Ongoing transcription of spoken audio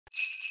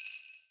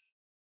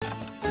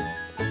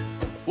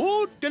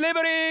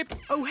delivery.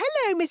 Oh,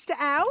 hello, Mr.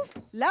 Elf.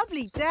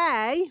 Lovely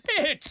day.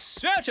 It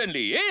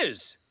certainly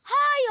is.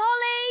 Hi,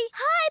 Holly.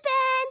 Hi,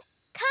 Ben.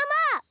 Come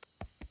up.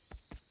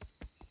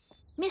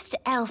 Mr.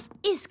 Elf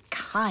is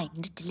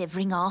kind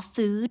delivering our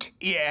food.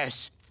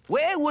 Yes.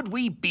 Where would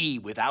we be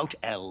without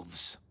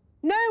elves?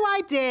 No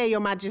idea,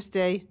 Your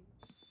Majesty.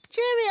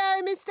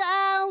 Cheerio, Mr.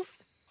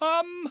 Elf.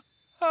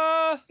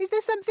 Is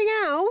there something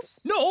else?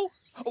 No.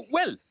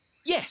 Well,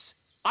 yes.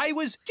 I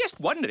was just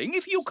wondering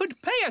if you could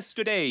pay us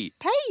today.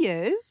 Pay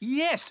you?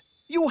 Yes.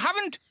 You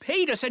haven't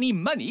paid us any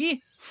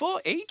money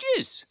for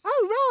ages.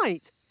 Oh,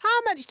 right.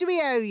 How much do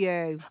we owe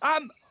you?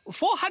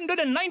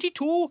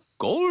 492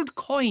 gold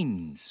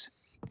coins.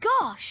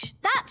 Gosh,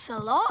 that's a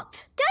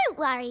lot. Don't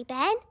worry,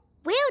 Ben.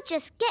 We'll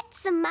just get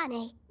some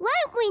money,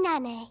 won't we,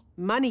 Nanny?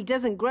 Money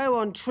doesn't grow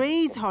on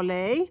trees,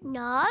 Holly.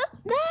 No?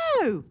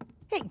 No.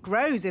 It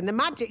grows in the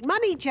magic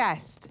money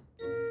chest.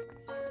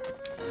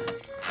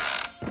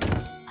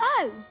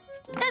 Oh,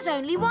 there's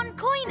only one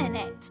coin in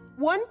it.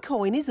 1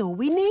 coin is all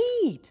we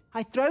need.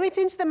 I throw it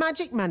into the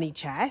magic money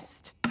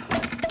chest.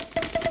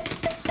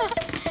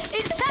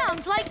 It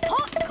sounds like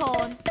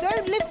popcorn.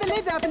 Don't lift the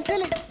lid up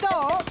until it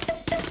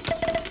stops.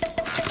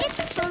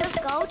 It's full of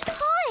gold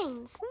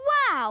coins.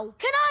 Wow,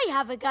 can I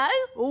have a go?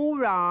 All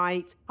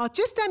right. I'll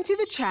just empty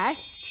the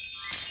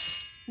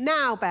chest.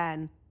 Now,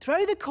 Ben,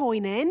 throw the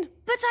coin in.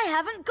 But I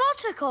haven't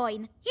got a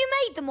coin. You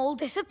made them all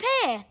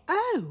disappear.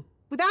 Oh,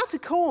 without a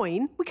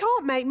coin, we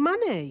can't make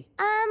money.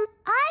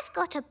 I've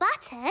got a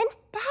button.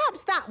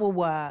 Perhaps that will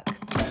work.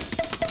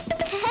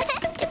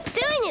 It's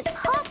doing its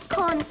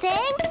popcorn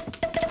thing.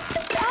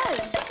 Oh,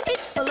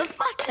 it's full of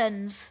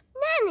buttons.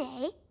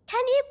 Nanny,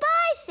 can you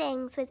buy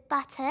things with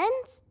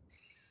buttons?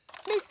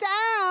 Mr.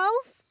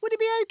 Elf, would it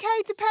be OK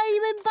to pay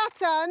you in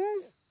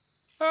buttons?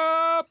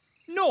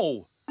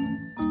 No.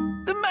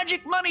 The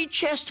magic money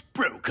chest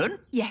broken?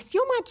 Yes,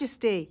 Your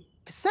Majesty.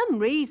 For some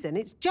reason,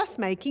 it's just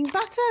making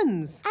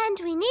buttons. And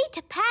we need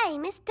to pay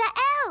Mr.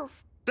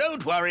 Elf.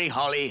 Don't worry,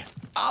 Holly.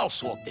 I'll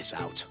sort this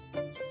out.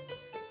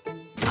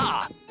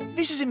 Ah,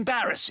 this is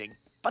embarrassing.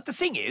 But the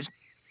thing is,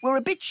 we're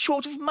a bit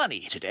short of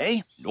money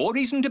today. No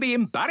reason to be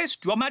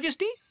embarrassed, Your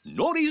Majesty.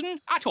 No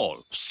reason at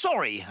all.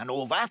 Sorry and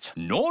all that.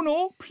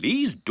 No,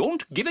 please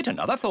don't give it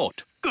another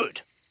thought.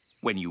 Good.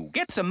 When you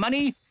get some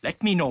money,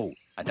 let me know,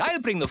 and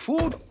I'll bring the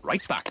food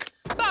right back.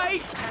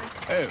 Bye.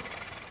 Oh,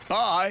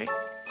 bye.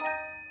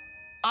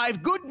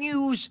 I've good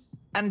news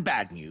and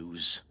bad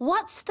news.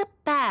 What's the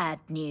bad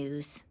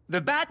news?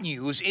 The bad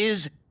news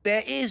is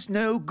there is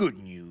no good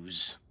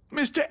news.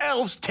 Mr.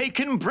 Elf's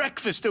taken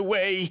breakfast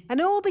away. And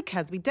all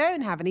because we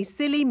don't have any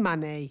silly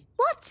money.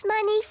 What's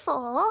money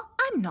for?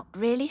 I'm not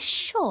really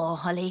sure,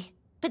 Holly,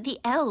 but the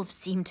elves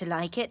seem to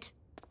like it.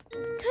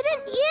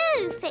 Couldn't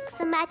you fix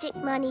the magic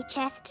money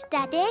chest,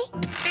 Daddy?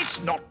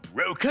 It's not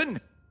broken.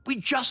 We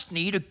just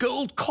need a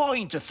gold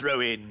coin to throw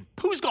in.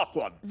 Who's got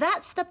one?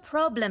 That's the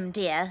problem,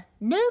 dear.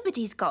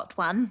 Nobody's got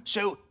one.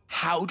 So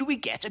how do we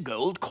get a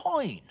gold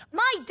coin?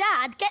 My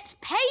dad gets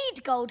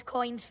paid gold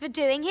coins for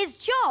doing his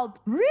job.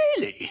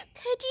 Really?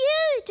 Could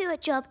you do a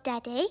job,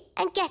 Daddy,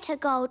 and get a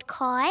gold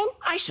coin?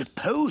 I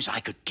suppose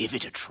I could give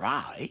it a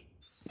try.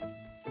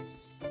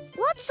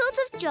 What sort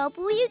of job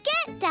will you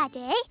get,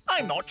 Daddy?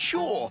 I'm not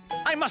sure.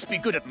 I must be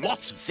good at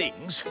lots of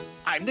things.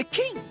 I'm the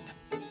king.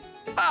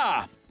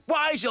 Ah,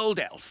 wise old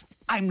elf.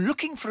 I'm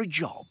looking for a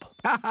job.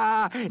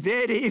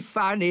 Very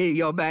funny,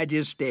 Your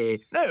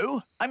Majesty.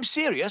 No, I'm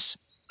serious.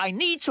 I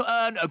need to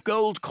earn a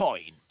gold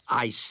coin.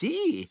 I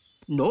see.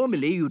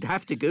 Normally you'd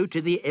have to go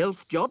to the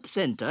Elf Job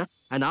Centre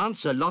and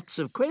answer lots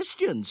of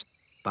questions.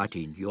 But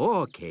in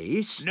your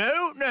case...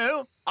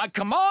 No. I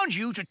command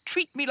you to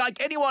treat me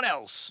like anyone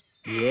else.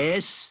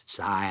 Yes,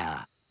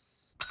 sire.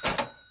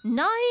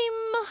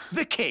 Name?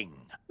 The king.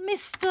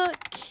 Mr.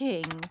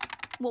 King.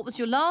 What was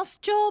your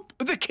last job?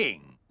 The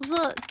king.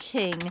 The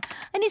king.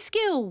 Any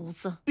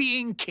skills?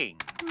 Being king.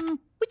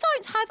 We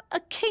don't have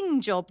a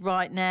king job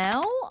right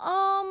now.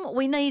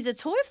 We need a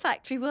toy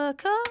factory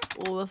worker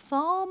or a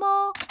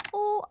farmer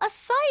or a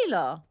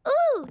sailor.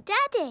 Ooh,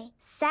 Daddy,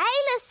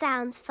 sailor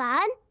sounds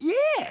fun.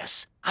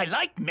 Yes, I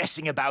like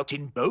messing about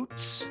in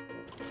boats.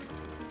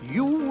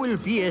 You will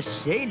be a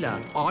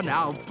sailor on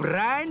our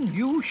brand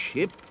new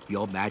ship,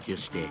 Your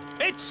Majesty.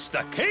 It's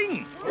the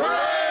king.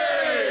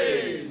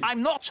 Hooray!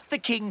 I'm not the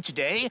king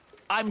today.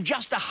 I'm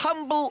just a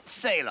humble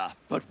sailor.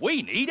 But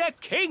we need a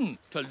king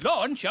to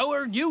launch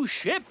our new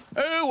ship.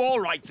 Oh, all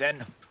right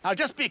then. I'll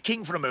just be a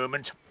king for a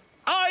moment.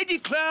 I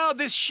declare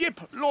this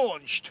ship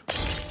launched.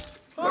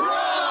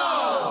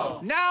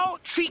 Hurrah! Now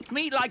treat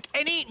me like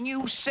any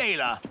new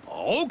sailor.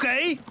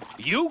 OK.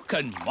 You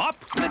can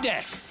mop the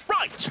deck.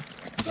 Right.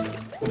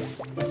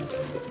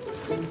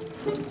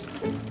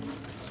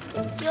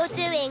 You're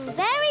doing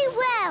very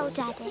well,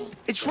 Daddy.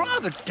 It's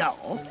rather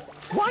dull.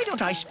 Why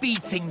don't I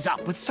speed things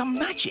up with some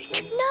magic?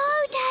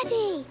 No,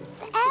 Daddy.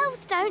 The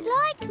elves don't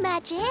like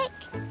magic.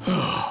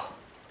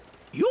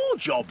 Your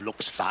job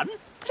looks fun.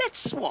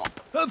 Let's swap.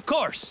 Of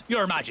course,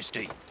 Your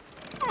Majesty.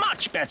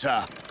 Much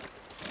better.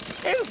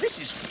 Oh, this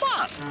is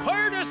fun.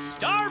 Hard to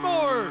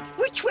starboard.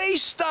 Which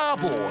way's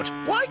starboard?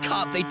 Why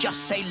Can't they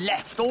just say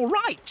left or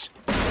right?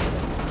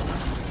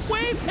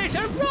 We've hit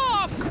a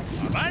rock!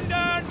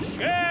 Abandon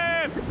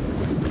ship!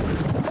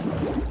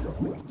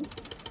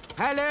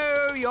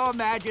 Hello, Your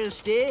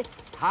Majesty.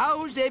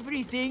 How's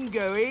everything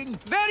going?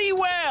 Very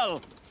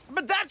well.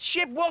 But that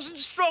ship wasn't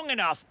strong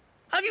enough.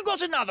 Have you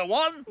got another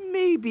one?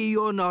 Maybe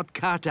you're not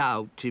cut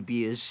out to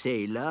be a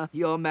sailor,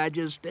 Your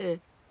Majesty.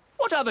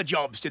 What other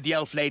jobs did the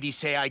elf lady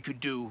say I could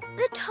do?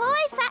 The toy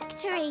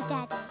factory,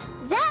 Daddy.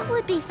 That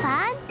would be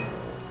fun.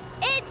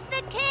 It's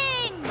the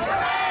king!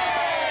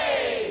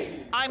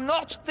 I'm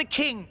not the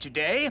king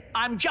today.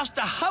 I'm just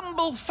a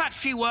humble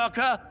factory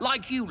worker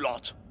like you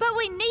lot. But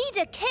we need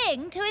a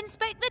king to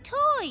inspect the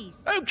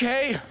toys.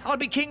 OK, I'll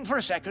be king for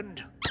a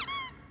second.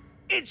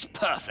 It's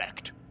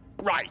perfect.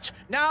 Right,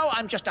 now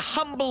I'm just a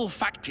humble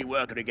factory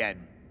worker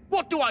again.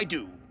 What do I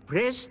do?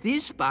 Press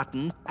this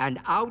button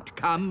and out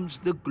comes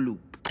the gloop.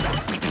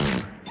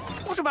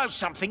 What about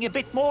something a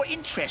bit more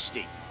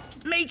interesting?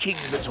 Making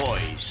the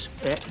toys.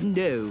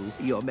 No,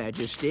 Your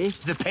Majesty.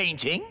 The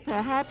painting.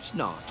 Perhaps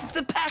not.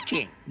 The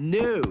packing.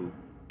 No.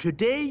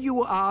 Today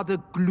you are the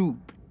gloop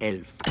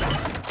elf.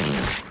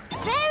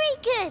 Very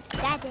good,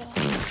 Daddy.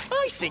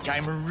 I think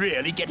I'm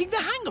really getting the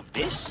hang of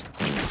this.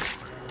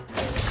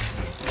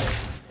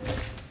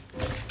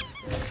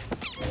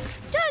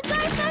 Don't go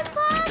so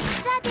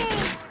fast,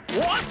 Daddy.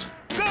 What?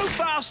 Go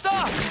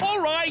faster! All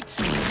right!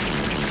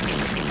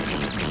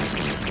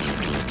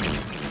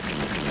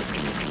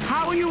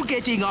 How are you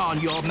getting on,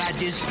 Your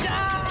Majesty?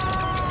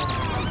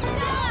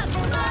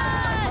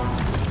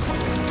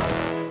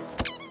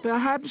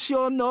 Perhaps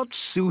you're not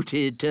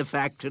suited to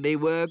factory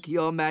work,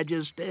 Your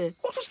Majesty.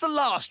 What was the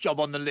last job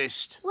on the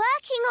list?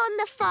 Working on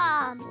the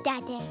farm,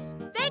 Daddy.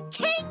 The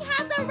king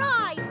has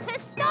arrived to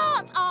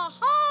start our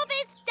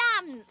harvest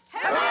dance.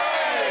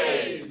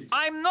 Hooray!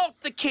 I'm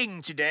not the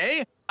king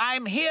today.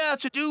 I'm here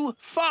to do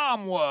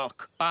farm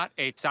work. But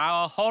it's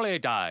our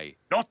holiday.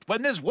 Not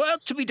when there's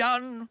work to be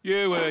done.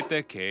 You heard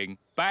the king.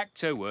 Back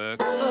to work.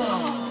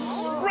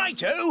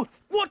 Righto,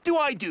 what do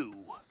I do?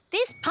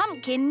 This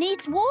pumpkin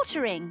needs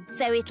watering,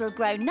 so it'll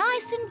grow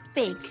nice and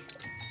big.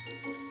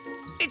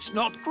 It's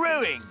not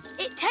growing.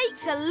 It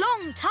takes a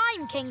long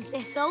time, King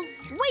Thistle.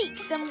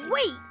 Weeks and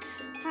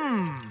weeks.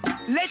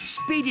 Let's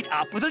speed it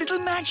up with a little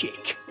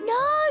magic.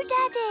 No,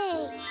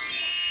 Daddy.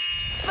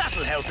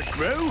 That'll help it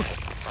grow.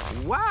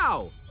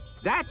 Wow,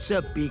 that's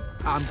a big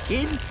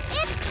pumpkin.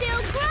 It's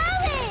still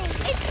growing.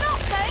 It's not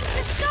going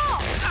to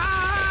stop.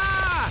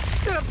 Ah!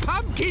 The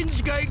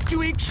pumpkin's going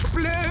to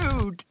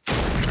explode.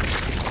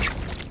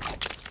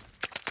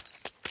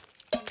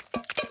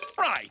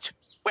 Right.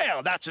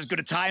 Well, that's as good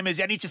a time as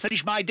any to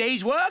finish my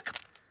day's work.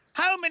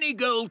 How many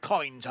gold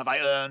coins have I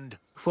earned?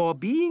 For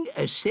being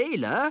a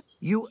sailor,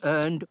 you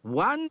earned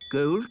 1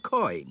 gold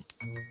coin.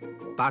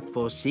 But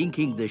for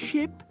sinking the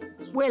ship,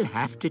 we'll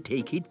have to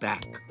take it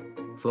back.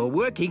 For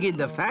working in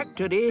the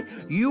factory,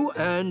 you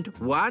earned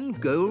 1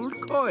 gold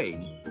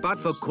coin.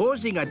 But for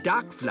causing a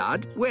duck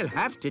flood, we'll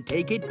have to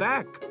take it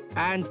back.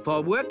 And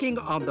for working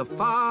on the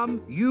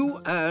farm, you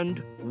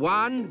earned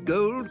 1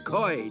 gold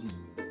coin.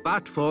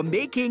 But for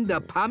making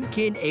the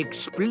pumpkin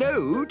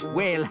explode,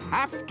 we'll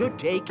have to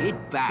take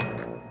it back.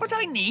 But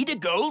I need a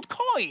gold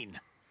coin.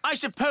 I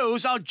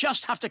suppose I'll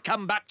just have to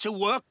come back to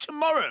work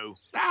tomorrow.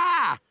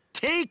 Ah!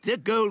 Take the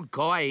gold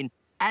coin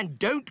and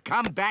don't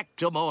come back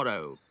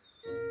tomorrow.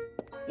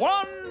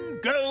 1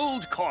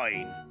 gold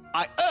coin.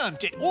 I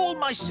earned it all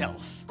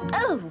myself.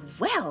 Oh,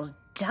 well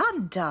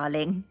done,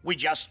 darling. We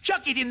just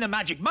chuck it in the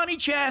magic money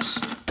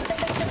chest.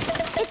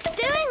 It's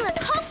doing the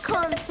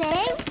popcorn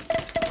thing.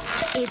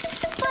 It's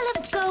full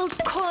of gold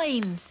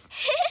coins.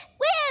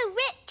 We're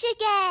rich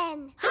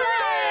again.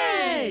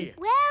 Hooray!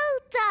 Well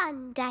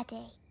done,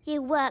 Daddy.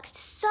 You worked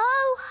so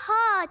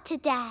hard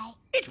today.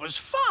 It was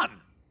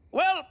fun.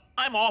 Well,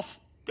 I'm off.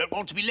 Don't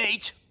want to be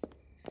late.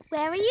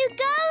 Where are you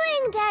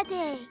going,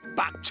 Daddy?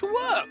 Back to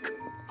work.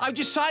 I've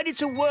decided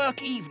to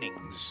work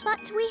evenings.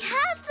 But we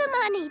have the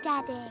money,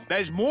 Daddy.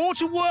 There's more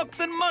to work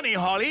than money,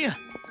 Holly.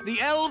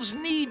 The elves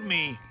need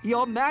me.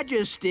 Your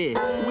Majesty,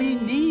 we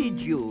need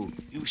you.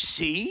 You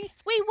see?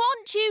 We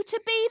want you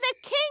to be the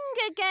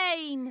king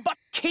again. But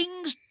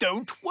kings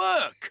don't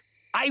work.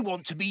 I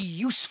want to be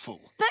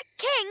useful. But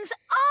kings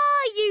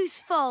are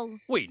useful.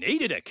 We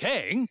needed a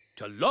king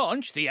to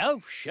launch the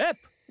elf ship.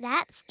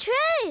 That's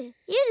true.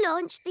 You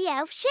launched the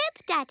elf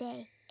ship,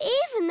 Daddy.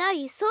 Even though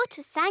you sort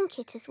of sank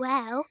it as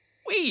well.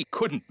 We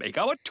couldn't make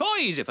our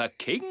toys if a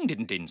king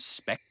didn't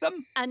inspect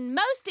them. And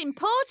most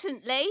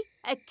importantly,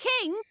 a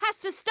king has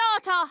to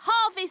start our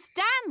harvest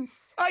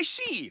dance. I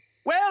see.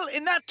 Well,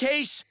 in that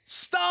case,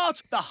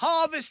 start the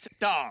harvest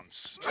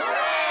dance.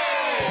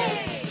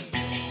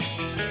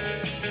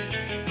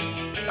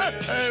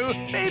 Uh-oh,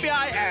 maybe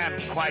I am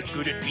quite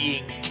good at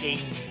being king.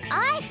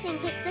 I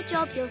think it's the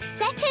job you're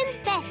second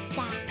best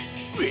at.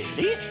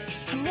 Really?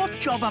 And what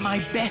job am I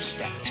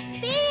best at?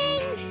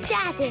 Being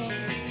Daddy.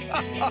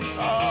 Ah!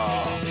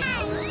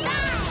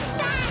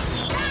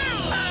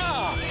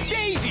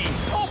 Daisy!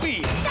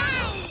 Poppy!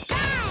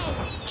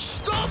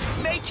 Stop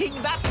making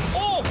that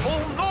awful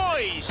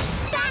noise!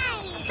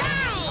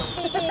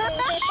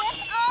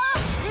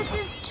 Oh, this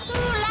is too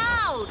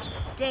loud.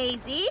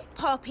 Daisy,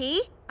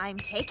 Poppy, I'm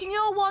taking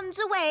your wands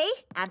away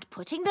and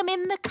putting them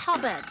in the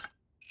cupboard.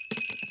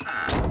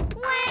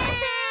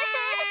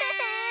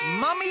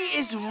 Mummy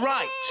is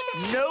right.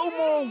 No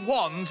more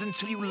wands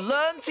until you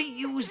learn to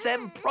use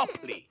them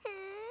properly.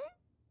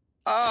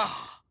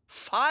 Ah,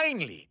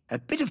 finally, a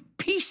bit of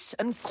peace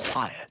and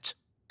quiet.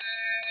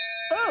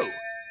 Oh,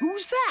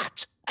 who's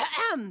that?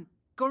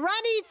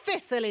 Granny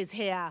Thistle is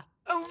here.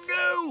 Oh,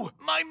 no!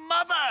 My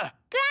mother!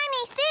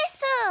 Granny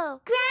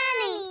Thistle!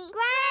 Granny!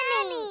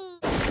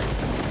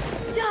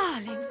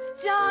 Darlings,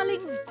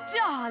 darlings,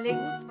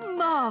 darlings,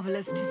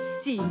 marvellous to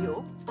see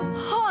you.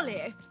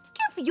 Holly,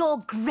 give your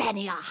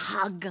granny a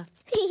hug.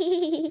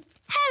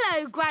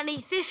 Hello, Granny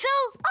Thistle.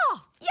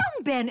 Ah,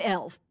 young Ben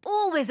Elf,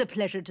 always a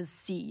pleasure to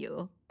see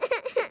you.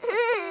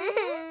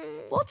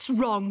 What's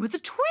wrong with the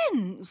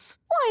twins?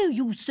 Why are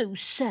you so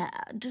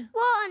sad?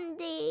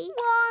 Wandy!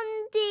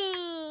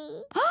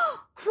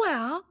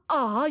 Where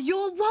are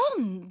your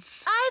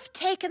wands? I've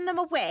taken them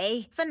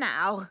away for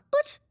now.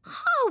 But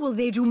how will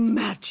they do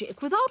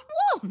magic without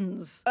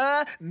wands?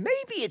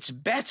 Maybe it's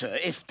better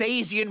if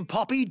Daisy and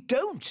Poppy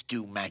don't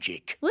do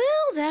magic.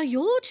 Well, they're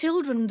your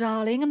children,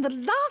 darling, and the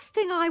last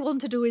thing I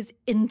want to do is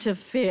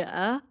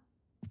interfere.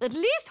 At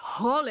least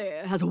Holly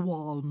has a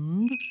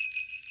wand.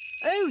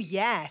 Oh,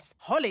 yes.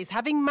 Holly's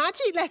having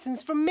magic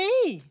lessons from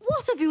me.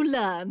 What have you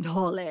learned,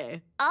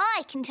 Holly?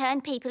 I can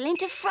turn people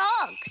into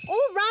frogs. Or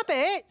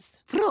rabbits.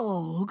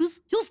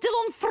 Frogs? You're still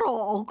on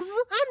frogs?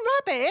 And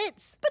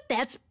rabbits. But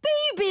that's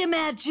baby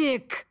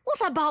magic. What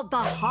about the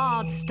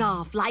hard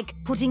stuff, like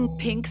putting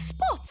pink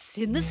spots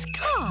in the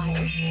sky?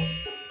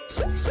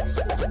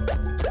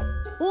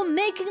 Or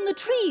making the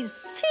trees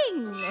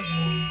sing?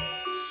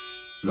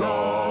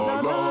 No,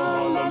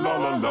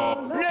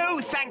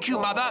 thank you,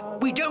 Mother.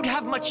 We don't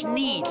have much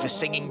need for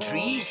singing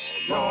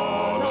trees.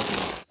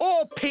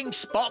 Or pink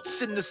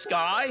spots in the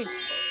sky.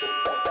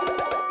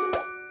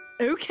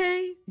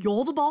 OK,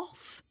 you're the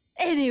boss.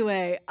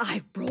 Anyway,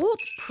 I've brought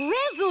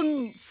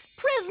presents.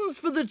 Presents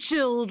for the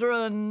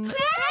children.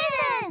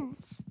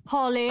 Presents!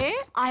 Holly,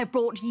 I've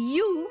brought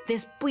you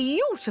this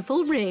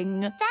beautiful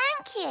ring.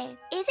 Thank you.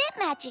 Is it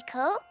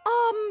magical?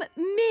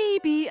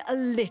 Maybe a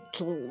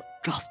little.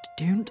 Just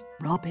don't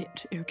rub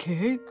it,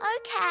 OK?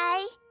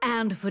 OK.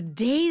 And for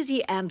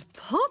Daisy and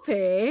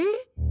Poppy,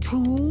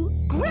 2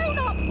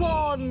 grown-up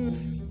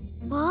wands.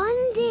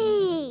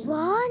 Wandy!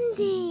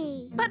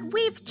 But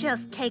we've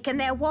just taken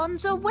their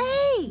wands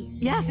away.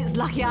 Yes, it's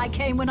lucky I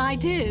came when I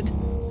did.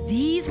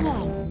 These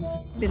wands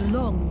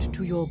belonged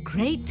to your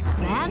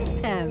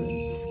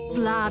great-grandparents,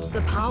 Vlad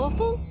the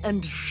Powerful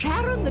and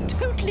Sharon the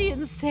Totally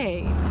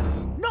Insane.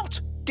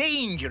 Not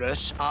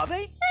dangerous, are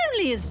they?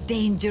 Only as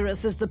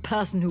dangerous as the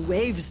person who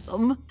waves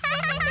them.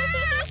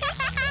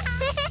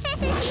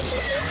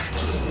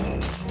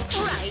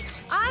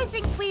 Right, I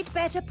think we'd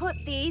better put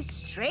these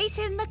straight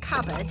in the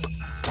cupboard.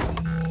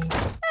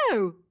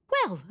 Oh,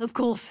 well, of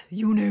course,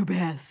 you know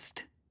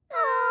best.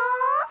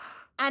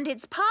 And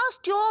it's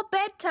past your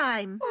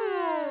bedtime.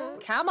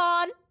 Come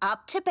on,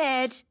 up to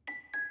bed.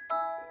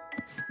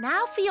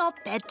 Now for your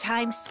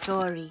bedtime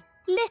story.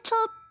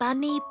 Little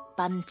Bunny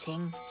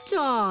Bunting.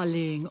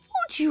 Darling,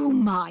 would you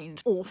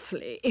mind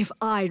awfully if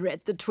I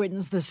read the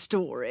twins the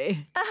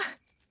story?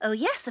 Oh,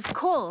 yes, of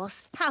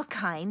course. How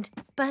kind.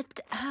 But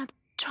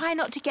try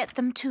not to get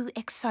them too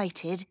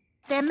excited.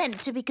 They're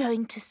meant to be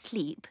going to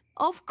sleep.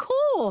 Of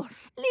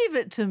course. Leave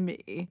it to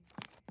me.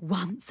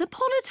 Once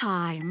upon a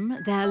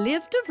time, there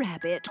lived a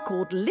rabbit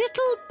called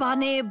Little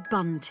Bunny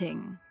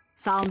Bunting.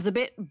 Sounds a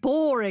bit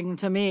boring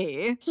to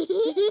me.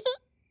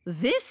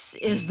 This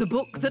is the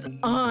book that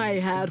I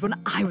had when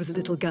I was a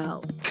little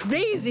girl.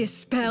 Crazy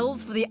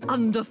spells for the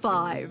under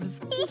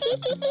 5s.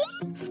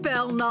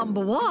 Spell number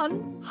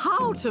 1,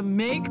 how to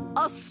make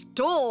a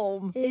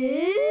storm.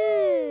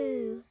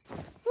 Ooh!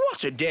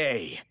 What a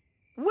day.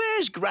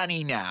 Where's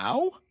Granny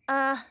now?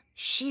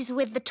 She's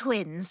with the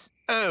twins.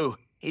 Oh,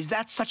 is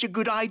that such a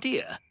good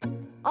idea?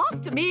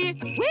 After me,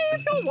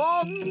 wave your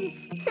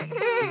wands.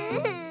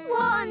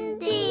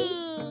 Wandy!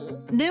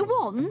 No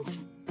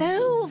wands?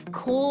 Oh, of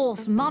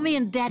course. Mummy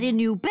and Daddy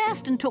knew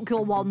best and took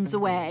your wands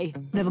away.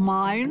 Never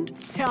mind.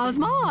 Here's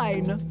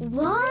mine.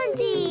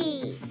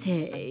 Wandy!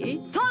 Say,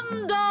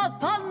 thunder,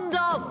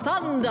 thunder,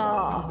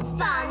 thunder.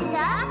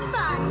 Thunder,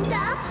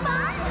 thunder,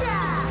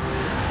 thunder!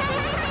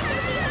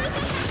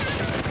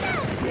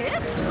 That's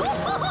it. What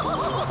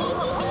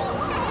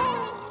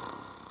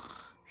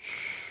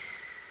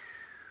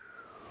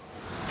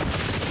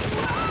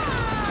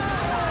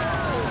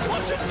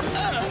on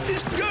earth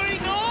is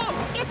going on?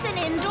 It's an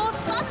indoor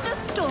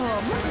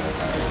thunderstorm.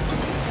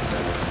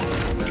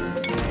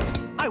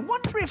 I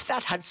wonder if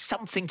that had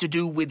something to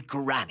do with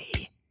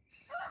Granny.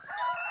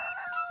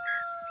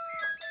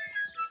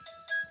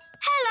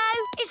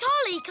 Hello, is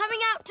Holly coming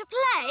out to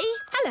play?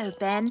 Hello,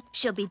 Ben.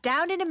 She'll be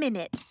down in a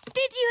minute.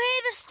 Did you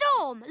hear the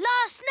storm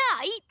last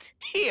night?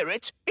 Hear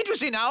it? It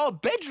was in our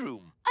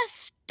bedroom. A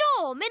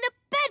storm in a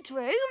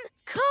bedroom?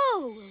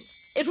 Cool.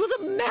 It was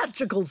a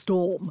magical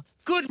storm.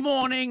 Good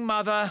morning,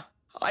 Mother.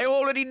 I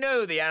already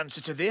know the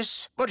answer to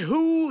this, but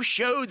who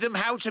showed them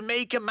how to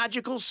make a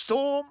magical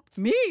storm?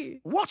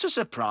 Me. What a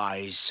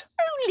surprise.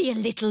 Only a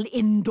little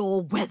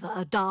indoor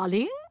weather,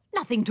 darling.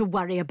 Nothing to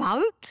worry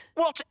about.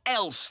 What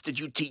else did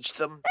you teach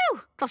them?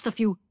 Oh, just a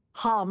few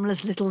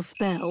harmless little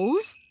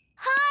spells.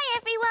 Hi,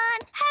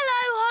 everyone.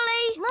 Hello,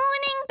 Holly.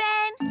 Morning,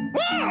 Ben.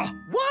 Ah,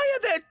 why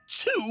are there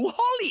 2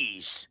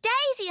 Hollies?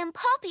 Daisy and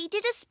Poppy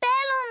did a spell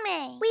on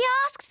me. We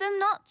asked them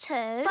not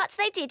to, but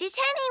they did it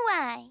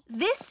anyway.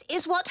 This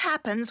is what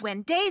happens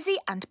when Daisy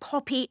and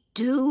Poppy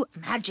do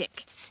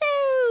magic. So,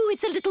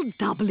 it's a little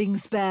doubling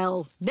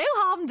spell. No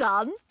harm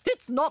done.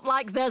 It's not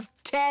like there's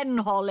 10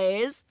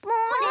 Hollies.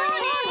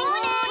 Morning.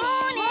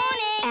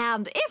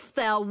 And if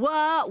there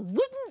were,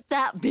 wouldn't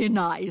that be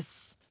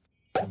nice?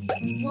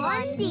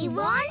 Wandy.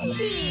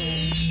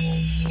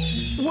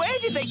 Where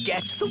did they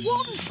get the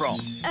wand from?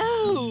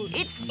 Oh,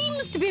 it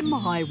seems to be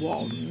my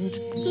wand.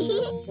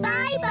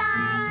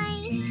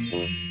 Bye-bye.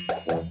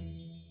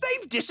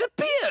 They've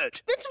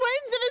disappeared. The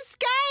twins have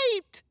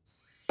escaped!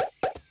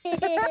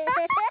 They're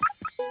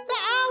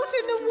out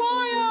in the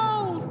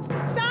wild!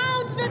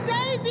 Sound the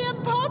Daisy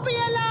and Poppy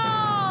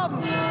alarm!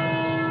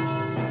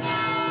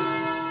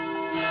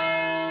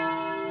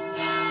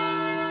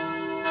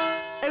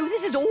 Oh,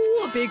 this is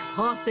all a big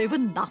fuss over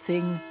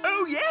nothing.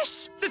 Oh,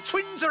 yes! The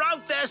twins are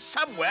out there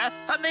somewhere,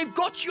 and they've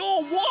got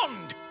your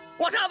wand.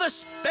 What other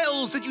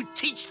spells did you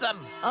teach them?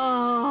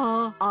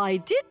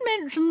 I did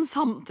mention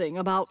something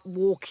about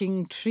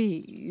walking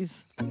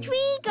trees.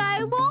 Tree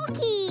go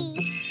walkies.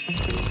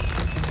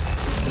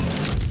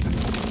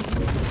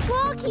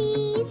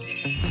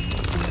 Walkies.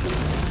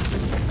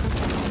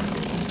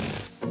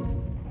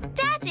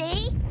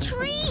 Daddy,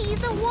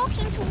 trees are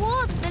walking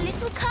towards the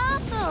little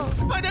castle.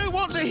 I don't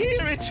want to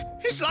hear it.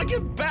 It's like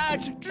a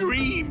bad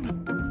dream.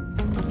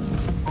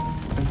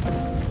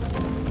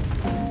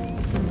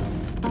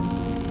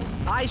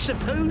 I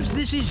suppose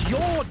this is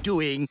your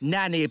doing,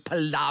 Nanny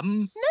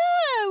Plum.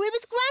 No, it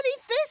was Granny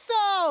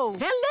Thistle!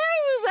 Hello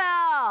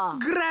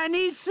there!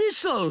 Granny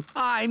Thistle,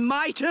 I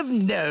might have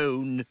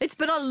known. It's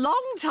been a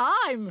long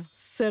time,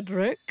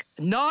 Cedric.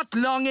 Not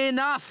long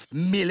enough,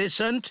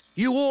 Millicent.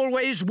 You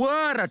always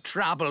were a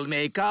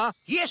troublemaker.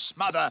 Yes,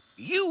 Mother.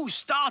 You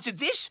started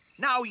this.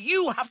 Now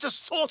you have to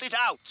sort it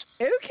out.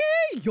 OK,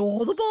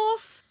 you're the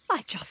boss.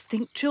 I just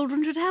think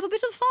children should have a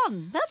bit of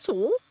fun, that's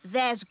all.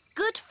 There's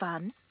good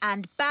fun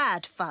and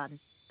bad fun.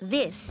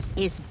 This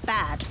is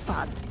bad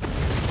fun.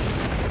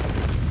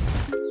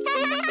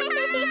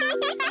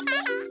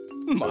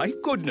 My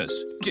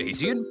goodness,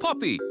 Daisy and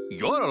Poppy,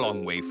 you're a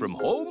long way from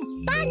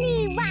home.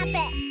 Bunny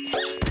rabbit.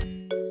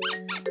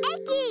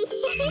 Eggy.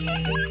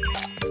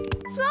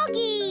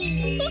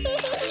 Froggy.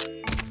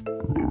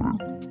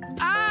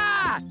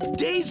 Ah!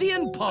 Daisy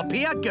and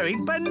Poppy are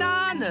going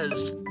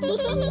bananas.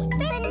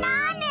 Bananas.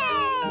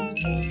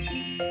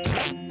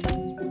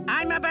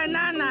 I'm a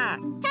banana.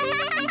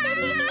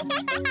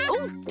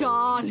 Oh,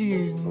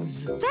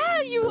 darlings,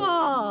 there you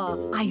are.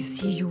 I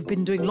see you've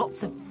been doing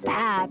lots of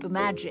fab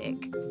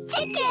magic.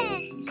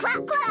 Chicken.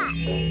 Quack, quack.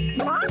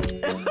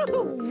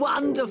 Oh,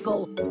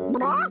 wonderful.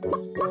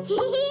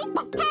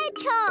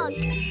 Hedgehog.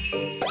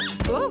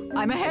 Oh,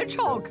 I'm a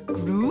hedgehog.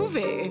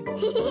 Groovy.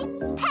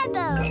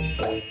 Pebble.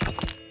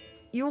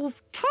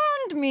 You've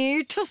turned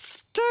me to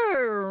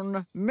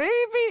stone.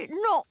 Maybe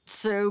not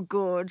so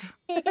good.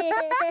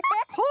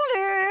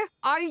 Holly,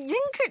 I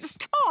think it's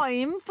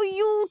time for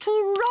you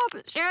to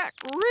rub that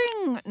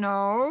ring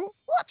now.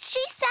 What's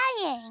she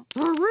saying?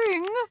 The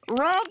ring?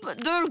 Rub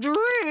the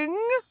ring?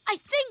 I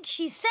think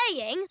she's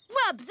saying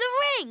rub the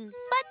ring.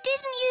 But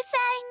didn't you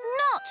say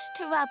not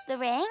to rub the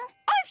ring?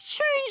 I've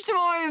changed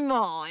my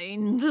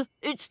mind.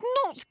 It's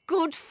not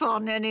good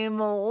fun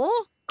anymore.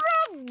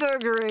 Rub the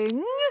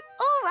ring.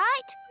 All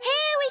right,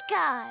 here we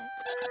go.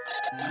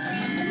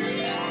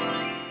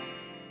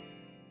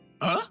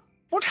 Huh?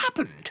 What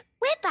happened?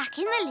 We're back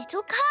in the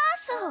little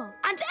castle.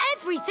 And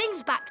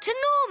everything's back to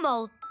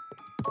normal.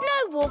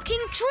 No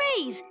walking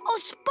trees or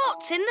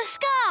spots in the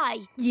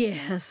sky.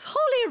 Yes,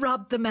 Holly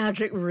rubbed the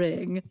magic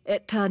ring.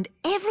 It turned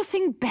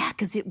everything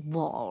back as it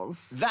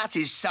was. That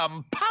is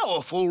some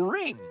powerful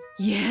ring.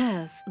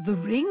 Yes, the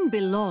ring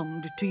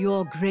belonged to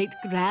your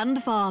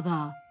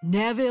great-grandfather,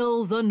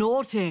 Neville the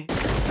Naughty.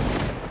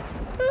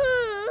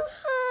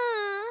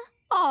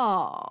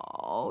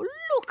 Oh,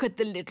 look at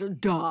the little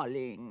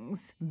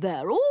darlings.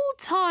 They're all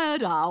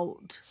tired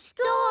out.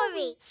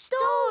 Story.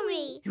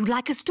 You'd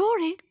like a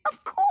story?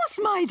 Of course,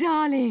 my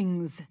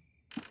darlings.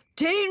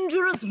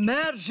 Dangerous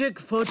magic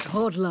for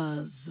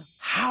toddlers.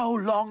 How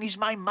long is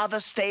my mother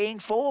staying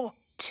for?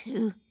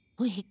 2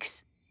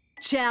 weeks.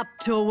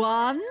 Chapter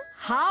 1,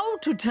 How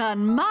to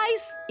Turn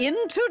Mice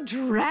into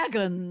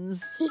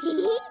Dragons.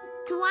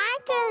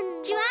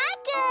 Dragon.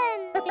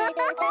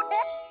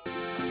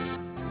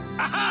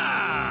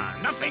 Aha!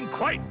 Nothing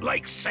quite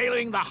like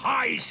sailing the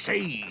high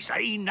seas,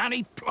 eh,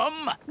 Nanny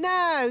Plum?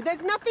 No,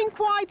 there's nothing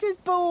quite as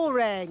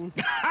boring.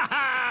 Ha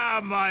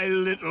ha! My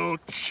little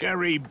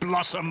cherry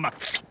blossom.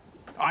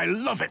 I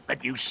love it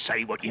that you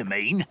say what you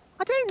mean.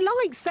 I don't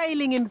like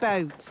sailing in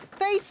boats.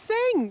 They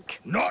sink.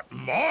 Not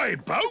my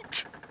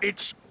boat.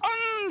 It's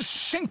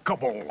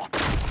unsinkable.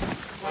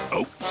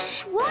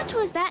 Oops. What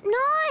was that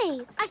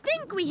noise? I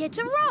think we hit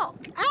a rock.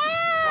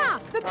 Ah!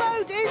 The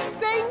boat is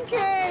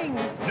sinking!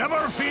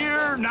 Never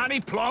fear,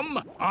 Nanny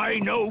Plum. I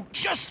know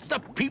just the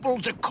people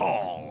to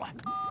call.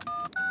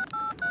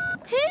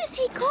 Who's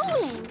he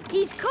calling?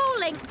 He's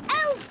calling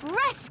Elf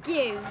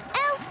Rescue.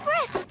 Elf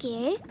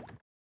Rescue?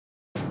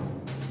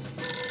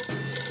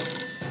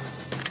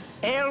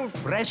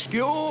 Elf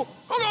Rescue?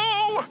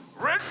 Hello,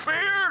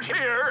 Redbeard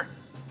here.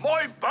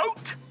 My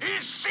boat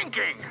is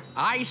sinking.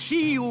 I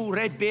see you,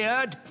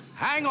 Redbeard.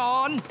 Hang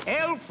on.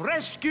 Elf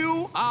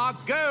Rescue are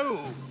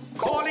go.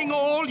 Calling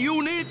all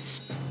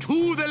units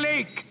to the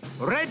lake.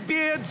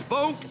 Redbeard's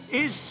boat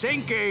is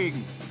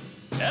sinking.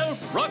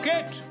 Elf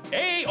rocket,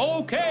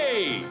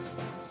 A-OK.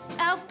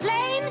 Elf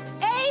plane,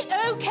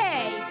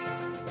 A-OK.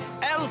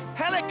 Elf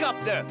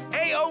helicopter,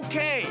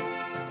 A-OK.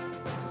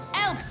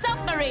 Elf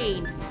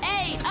submarine,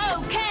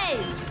 A-OK.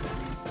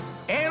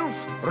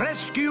 Elf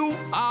Rescue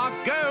are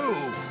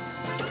go.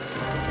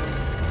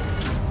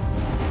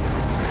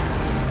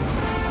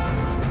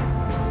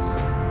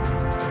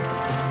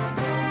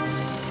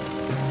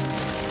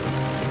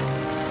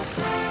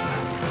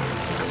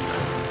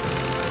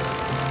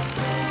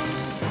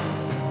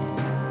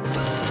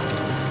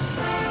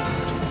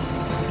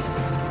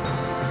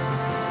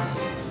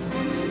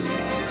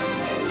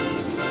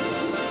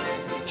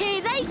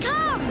 Here they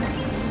come.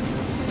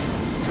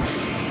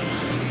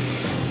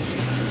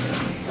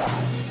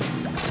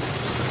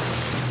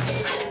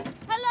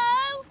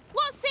 Hello?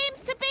 What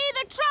seems to be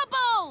the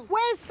trouble?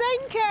 We're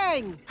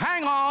sinking!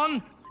 Hang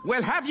on.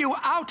 We'll have you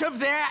out of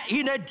there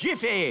in a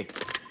jiffy.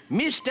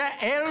 Mr.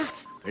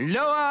 Elf,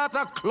 lower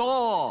the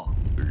claw.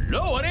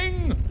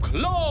 Lowering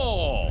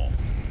claw.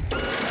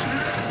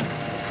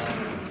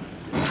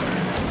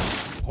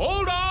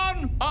 Hold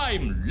on,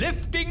 I'm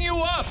lifting you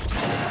up.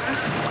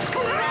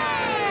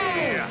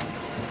 Hooray!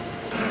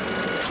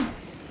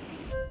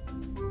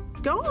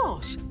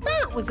 Gosh,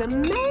 that was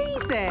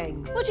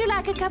amazing! Would you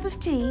like a cup of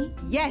tea?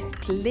 Yes,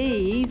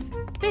 please.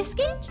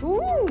 Biscuit?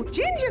 Ooh,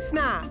 ginger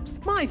snaps!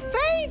 My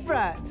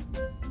favourite!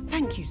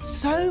 Thank you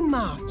so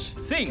much.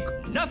 Think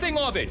nothing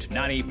of it,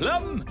 Nanny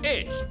Plum.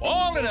 It's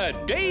all in a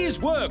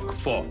day's work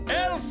for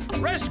Elf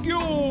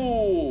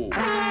Rescue.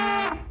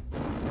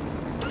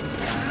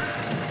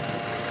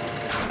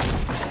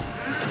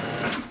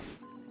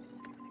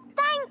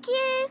 Thank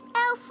you,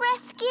 Elf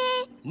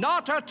Rescue.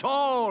 Not at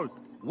all.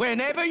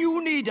 Whenever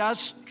you need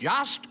us,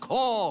 just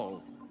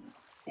call.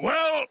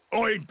 Well,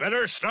 I'd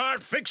better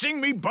start fixing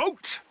me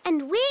boat.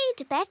 And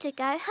we'd better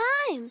go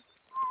home.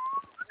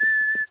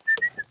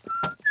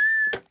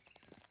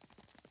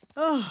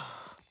 Oh,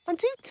 I'm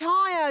too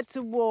tired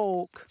to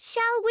walk.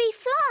 Shall we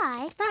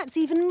fly? That's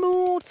even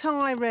more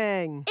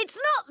tiring. It's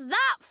not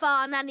that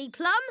far, Nanny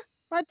Plum.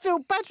 I'd feel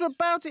better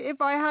about it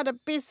if I had a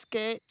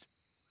biscuit.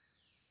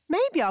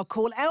 Maybe I'll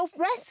call Elf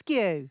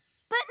Rescue.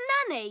 But,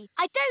 Nanny,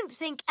 I don't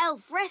think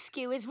Elf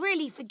Rescue is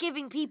really for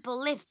giving people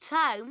lifts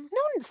home.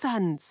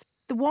 Nonsense.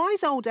 The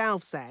wise old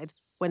elf said,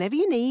 whenever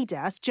you need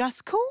us,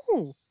 just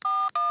call.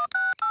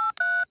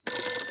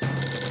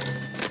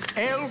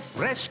 Elf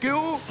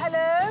Rescue?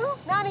 Hello?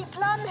 Nanny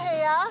Plum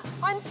here.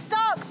 I'm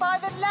stuck by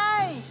the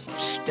lake.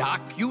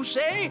 Stuck, you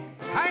say?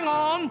 Hang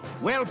on.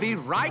 We'll be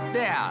right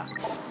there.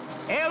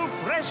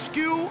 Elf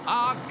Rescue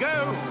are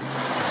go.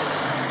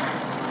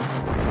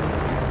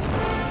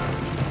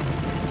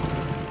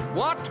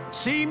 What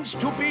seems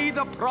to be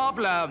the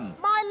problem?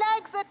 My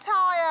legs are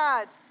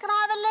tired. Can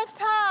I have a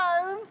lift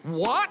home?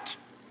 What?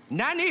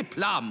 Nanny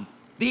Plum,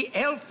 the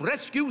Elf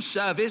Rescue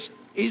Service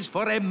is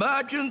for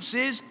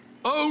emergencies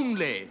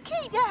only.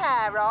 Keep your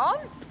hair on.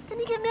 Can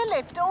you give me a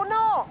lift or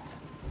not?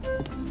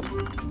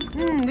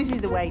 This is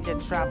the way to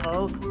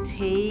travel.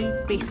 Tea,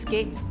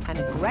 biscuits, and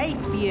a great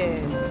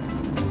view.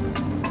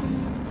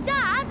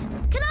 Dad,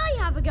 can I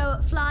have a go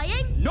at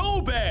flying? No,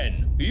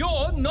 Ben,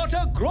 you're not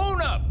a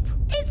grown-up.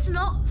 It's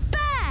not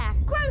fair.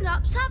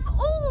 Grown-ups have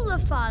all the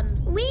fun.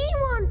 We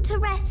want to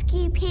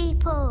rescue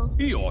people.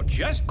 You're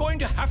just going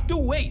to have to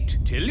wait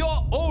till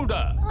you're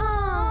older.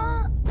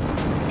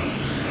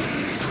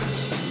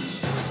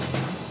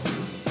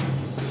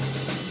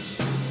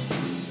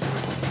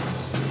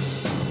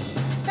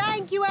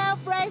 Thank you,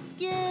 Elf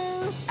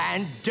Rescue.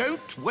 And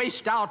don't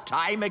waste our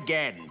time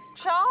again.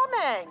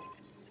 Charming.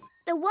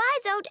 The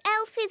wise old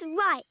elf is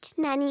right,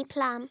 Nanny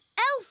Plum.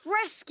 Elf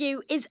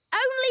Rescue is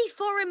only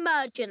for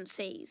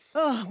emergencies.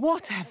 Oh,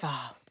 whatever.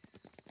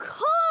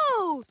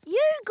 Cool!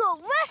 You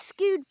got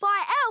rescued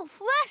by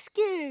Elf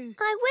Rescue.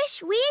 I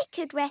wish we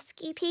could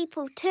rescue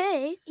people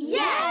too.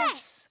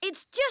 Yes!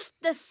 It's just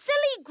the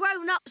silly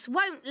grown-ups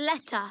won't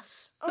let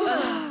us.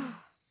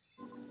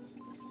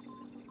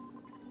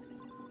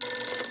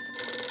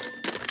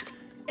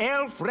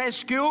 Elf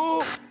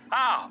Rescue?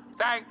 Ah,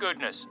 thank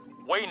goodness.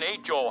 We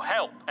need your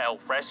help,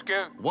 Elf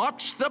Rescue.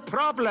 What's the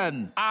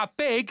problem? A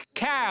big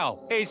cow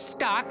is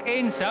stuck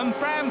in some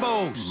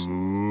brambles.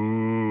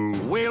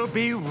 We'll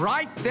be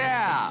right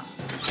there.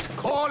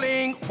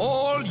 Calling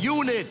all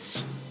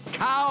units.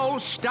 Cow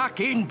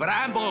stuck in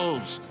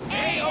brambles.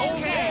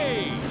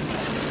 A-OK!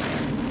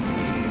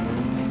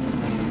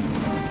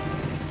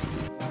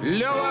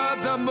 Lower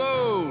the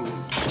mole.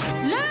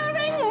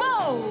 Lowering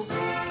mole.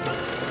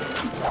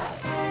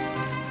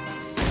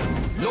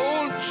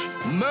 Launch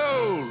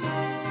mole.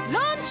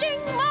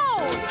 Launching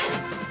mole.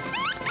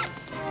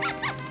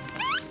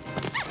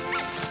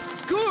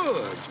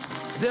 Good.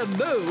 The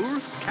mole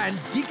can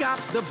dig up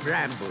the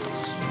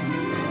brambles.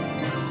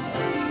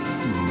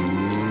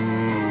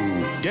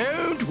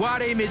 Don't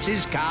worry,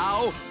 Mrs.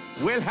 Cow.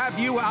 We'll have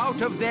you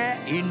out of there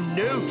in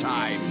no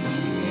time.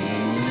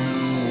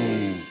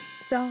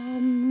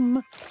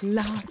 Dum,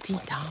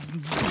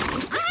 la-ti-dum.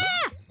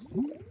 Ah!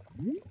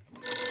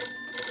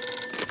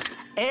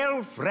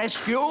 Elf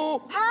rescue.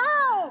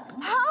 Help!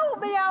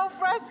 Help me,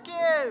 Elf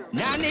Rescue!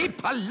 Nanny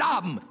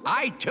Plum,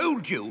 I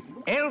told you,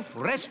 Elf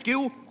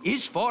rescue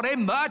is for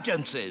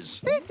emergencies.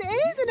 This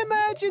is an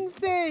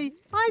emergency.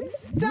 I'm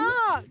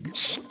stuck.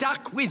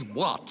 Stuck with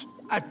what?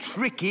 A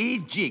tricky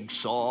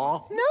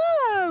jigsaw?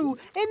 No,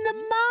 in the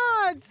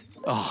mud.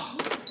 Oh,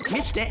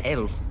 Mr.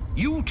 Elf,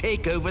 you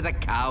take over the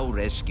cow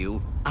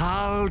rescue.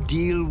 I'll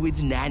deal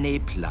with Nanny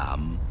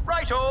Plum.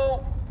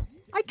 Righto!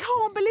 I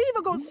can't believe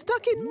I got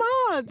stuck in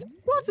mud.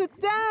 What a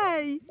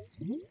day.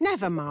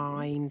 Never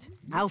mind.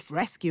 Elf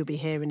Rescue will be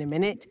here in a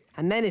minute,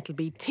 and then it'll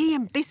be tea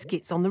and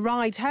biscuits on the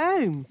ride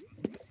home.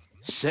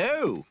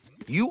 So,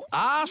 you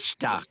are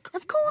stuck.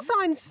 Of course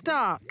I'm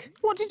stuck.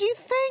 What did you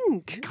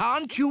think?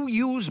 Can't you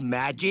use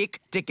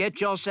magic to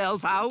get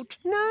yourself out?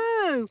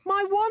 No,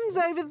 my wand's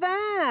over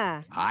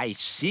there. I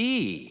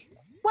see.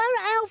 Where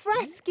are Elf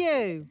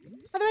Rescue?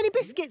 Are there any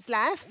biscuits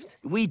left?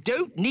 We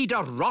don't need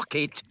a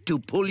rocket to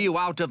pull you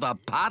out of a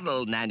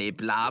puddle, Nanny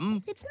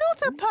Plum. It's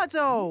not a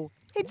puddle.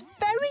 It's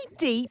very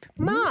deep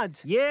mud.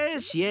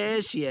 Yes.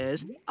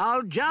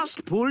 I'll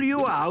just pull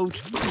you out.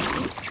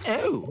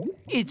 Oh,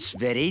 it's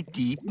very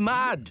deep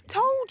mud.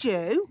 Told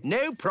you.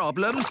 No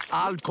problem.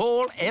 I'll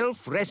call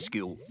Elf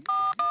Rescue.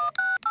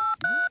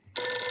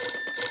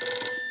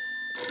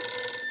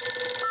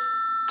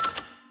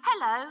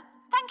 Hello.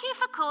 Thank you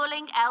for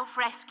calling Elf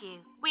Rescue.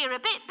 We're a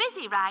bit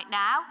busy right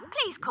now.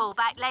 Please call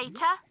back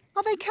later.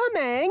 Are they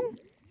coming?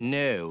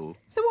 No.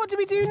 So what do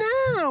we do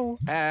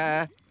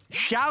now?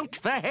 Shout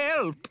for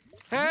help.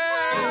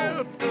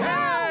 Help!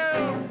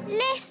 Help!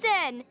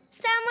 Listen!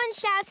 Someone's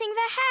shouting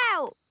for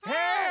help.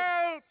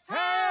 Help!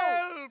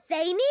 Help!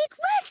 They need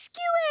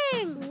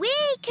rescuing. We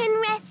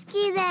can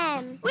rescue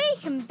them. We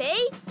can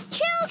be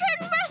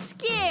Children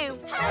Rescue!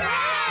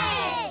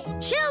 Hooray!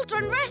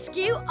 Children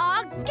Rescue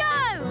are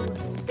go!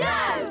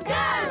 Go,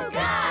 go,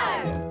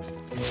 go!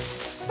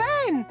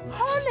 Ben!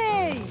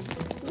 Holly!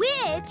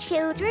 We're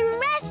Children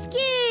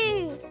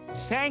Rescue.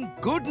 Thank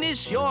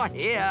goodness you're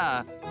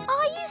here.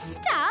 Are you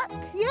stuck?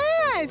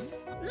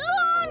 Yes!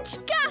 Launch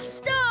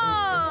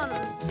Gaston!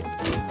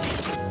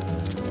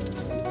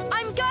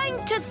 I'm going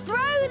to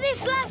throw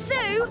this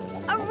lasso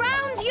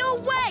around your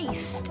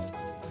waist.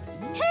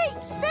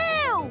 Keep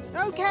still!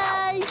 OK.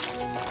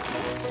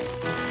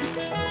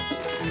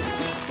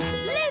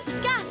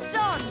 Lift,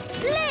 Gaston!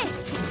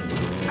 Lift!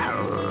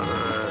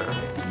 Hooray!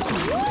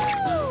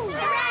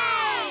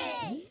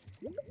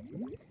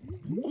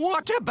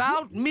 What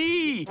about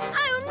me?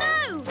 Oh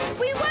no!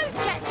 We won't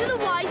get to the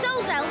wise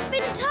old elf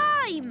in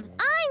time!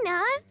 I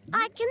know.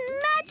 I can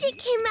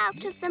magic him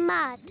out of the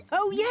mud.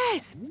 Oh,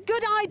 yes.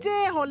 Good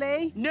idea,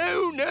 Holly.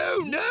 No.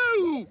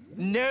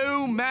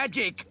 No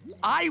magic.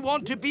 I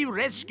want to be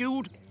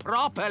rescued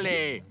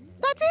properly.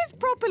 That is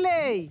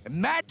properly.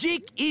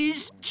 Magic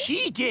is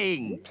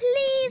cheating.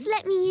 Please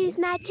let me use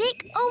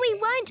magic or we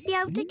won't be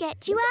able to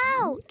get you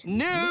out.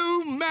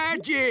 No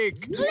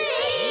magic.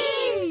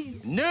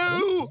 Please!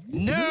 No.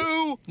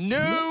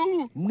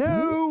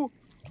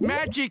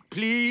 Magic,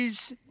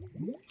 please.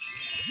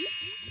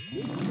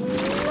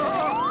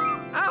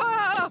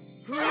 Ah!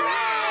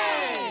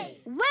 Hooray!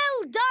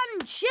 Well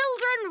done,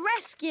 Children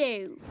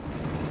Rescue!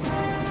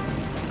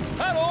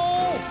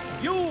 Hello!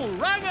 You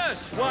rang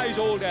us, wise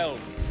old elf.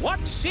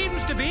 What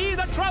seems to be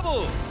the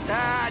trouble?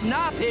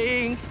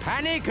 Nothing.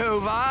 Panic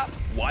over.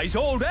 Wise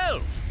old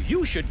elf,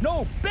 you should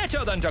know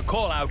better than to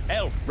call out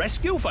Elf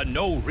Rescue for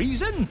no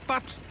reason.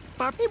 But...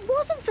 It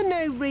wasn't for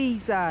no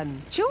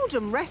reason.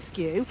 Children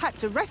Rescue had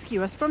to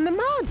rescue us from the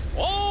mud.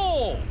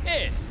 Oh,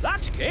 in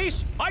that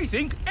case, I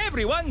think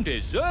everyone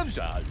deserves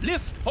a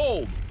lift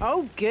home.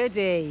 Oh,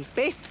 goody.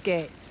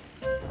 Biscuits.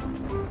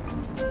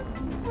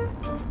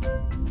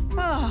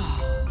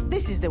 Oh,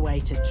 this is the way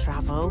to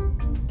travel.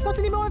 Got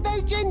any more of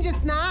those ginger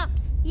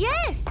snaps?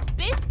 Yes,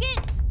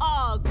 biscuits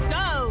are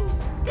go.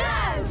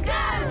 Go,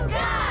 go,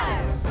 go!